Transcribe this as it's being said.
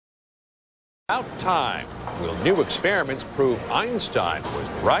About time. Will new experiments prove Einstein was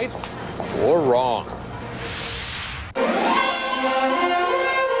right or wrong?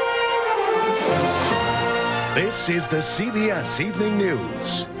 This is the CBS Evening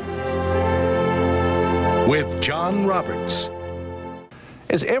News with John Roberts.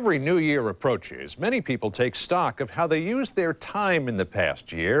 As every new year approaches, many people take stock of how they used their time in the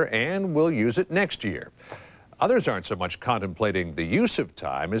past year and will use it next year. Others aren't so much contemplating the use of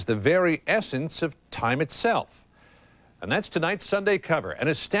time as the very essence of time itself. And that's tonight's Sunday cover, an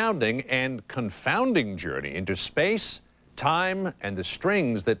astounding and confounding journey into space, time, and the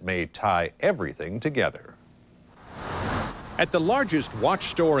strings that may tie everything together. At the largest watch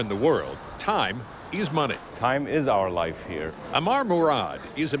store in the world, time is money. Time is our life here. Amar Murad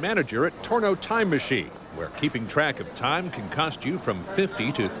is a manager at Torno Time Machine, where keeping track of time can cost you from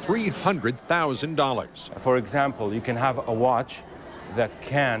 $50,000 to $300,000. For example, you can have a watch that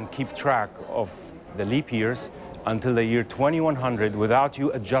can keep track of the leap years until the year 2100 without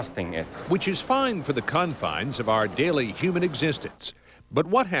you adjusting it. Which is fine for the confines of our daily human existence. But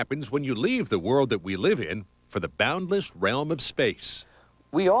what happens when you leave the world that we live in for the boundless realm of space?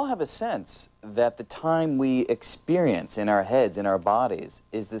 We all have a sense that the time we experience in our heads, in our bodies,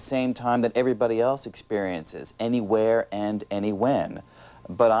 is the same time that everybody else experiences, anywhere and anywhen.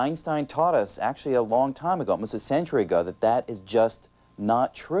 But Einstein taught us, actually a long time ago, almost a century ago, that that is just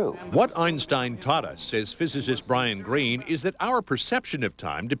not true. What Einstein taught us, says physicist Brian Greene, is that our perception of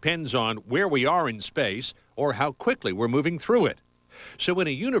time depends on where we are in space or how quickly we're moving through it. So in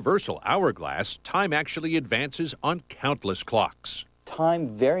a universal hourglass, time actually advances on countless clocks. Time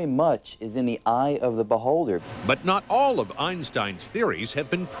very much is in the eye of the beholder. But not all of Einstein's theories have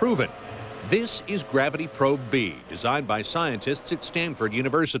been proven. This is Gravity Probe B, designed by scientists at Stanford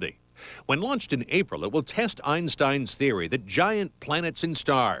University. When launched in April, it will test Einstein's theory that giant planets and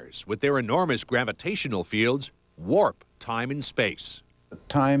stars, with their enormous gravitational fields, warp time and space.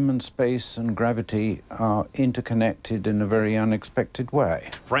 Time and space and gravity are interconnected in a very unexpected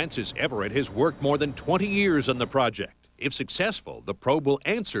way. Francis Everett has worked more than 20 years on the project. If successful, the probe will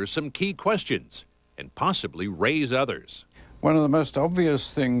answer some key questions and possibly raise others. One of the most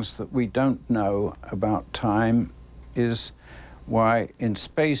obvious things that we don't know about time is why in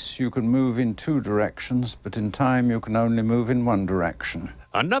space you can move in two directions, but in time you can only move in one direction.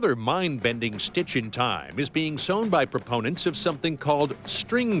 Another mind-bending stitch in time is being sown by proponents of something called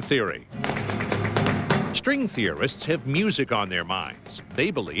string theory. String theorists have music on their minds.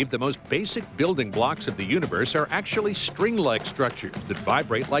 They believe the most basic building blocks of the universe are actually string-like structures that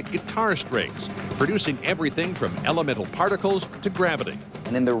vibrate like guitar strings, producing everything from elemental particles to gravity.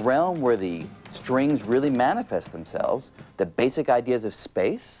 And in the realm where the strings really manifest themselves, the basic ideas of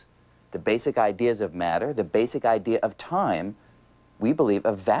space, the basic ideas of matter, the basic idea of time, we believe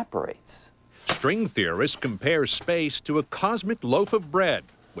evaporates. String theorists compare space to a cosmic loaf of bread,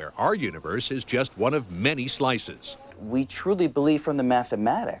 where our universe is just one of many slices. We truly believe from the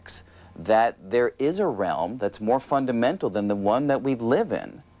mathematics that there is a realm that's more fundamental than the one that we live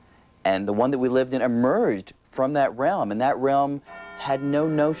in. And the one that we lived in emerged from that realm, and that realm had no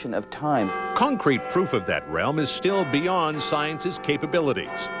notion of time. Concrete proof of that realm is still beyond science's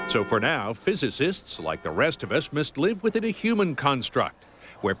capabilities. So for now, physicists, like the rest of us, must live within a human construct,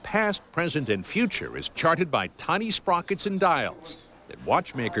 where past, present, and future is charted by tiny sprockets and dials that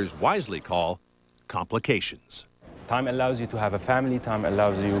watchmakers wisely call complications. Time allows you to have a family, time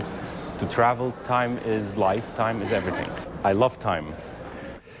allows you to travel, time is life, time is everything. I love time.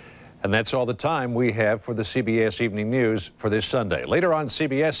 And that's all the time we have for the CBS Evening News for this Sunday. Later on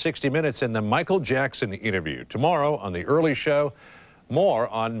CBS 60 Minutes in the Michael Jackson interview. Tomorrow on the early show, more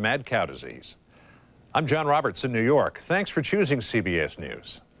on mad cow disease. I'm John Roberts in New York. Thanks for choosing CBS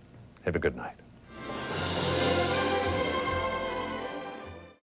News. Have a good night.